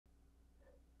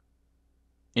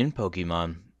In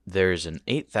Pokemon, there's an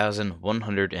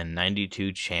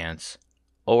 8,192 chance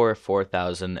or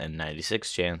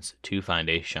 4,096 chance to find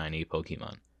a shiny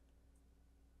Pokemon,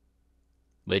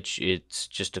 which it's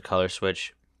just a color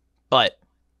switch, but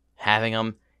having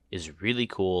them is really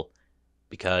cool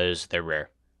because they're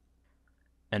rare.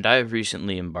 And I have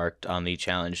recently embarked on the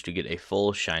challenge to get a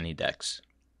full shiny dex.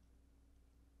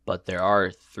 But there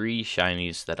are 3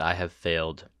 shinies that I have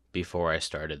failed before I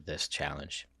started this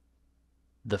challenge.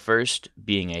 The first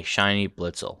being a shiny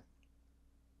Blitzel.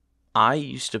 I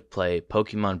used to play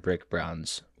Pokemon Brick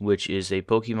Bronze, which is a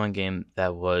Pokemon game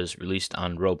that was released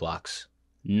on Roblox,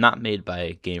 not made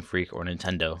by Game Freak or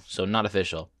Nintendo, so not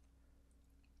official.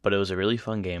 But it was a really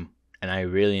fun game, and I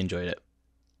really enjoyed it.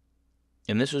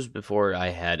 And this was before I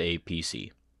had a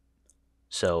PC.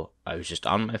 So I was just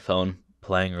on my phone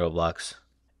playing Roblox,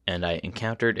 and I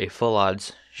encountered a full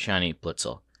odds shiny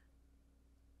Blitzel.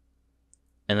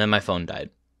 And then my phone died,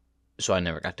 so I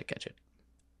never got to catch it.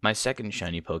 My second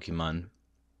shiny Pokemon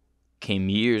came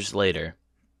years later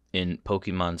in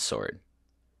Pokemon Sword.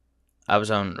 I was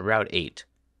on Route 8,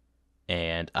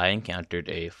 and I encountered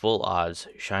a full odds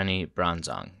shiny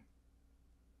Bronzong.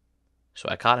 So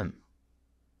I caught him,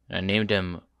 and I named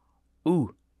him,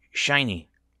 Ooh, Shiny.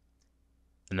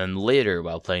 And then later,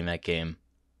 while playing that game,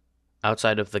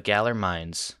 outside of the Galar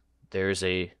Mines, there's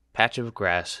a patch of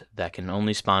grass that can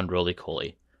only spawn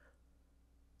Roly-Poly.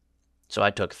 So I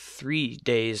took 3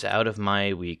 days out of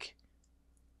my week,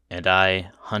 and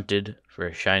I hunted for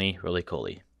a shiny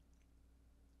Roly-Poly.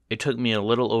 It took me a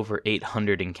little over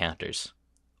 800 encounters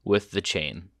with the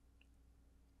chain,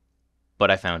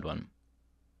 but I found one.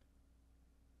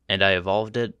 And I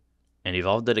evolved it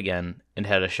again, and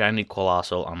had a shiny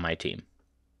Colossal on my team.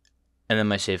 And then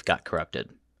my save got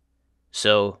corrupted.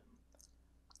 So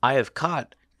I have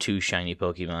caught 2 shiny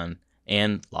Pokemon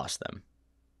and lost them.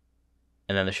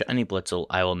 And then the shiny Blitzel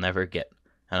I will never get,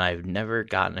 and I've never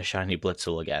gotten a shiny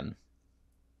Blitzel again.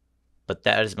 But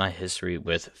that is my history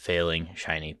with failing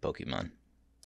shiny Pokemon.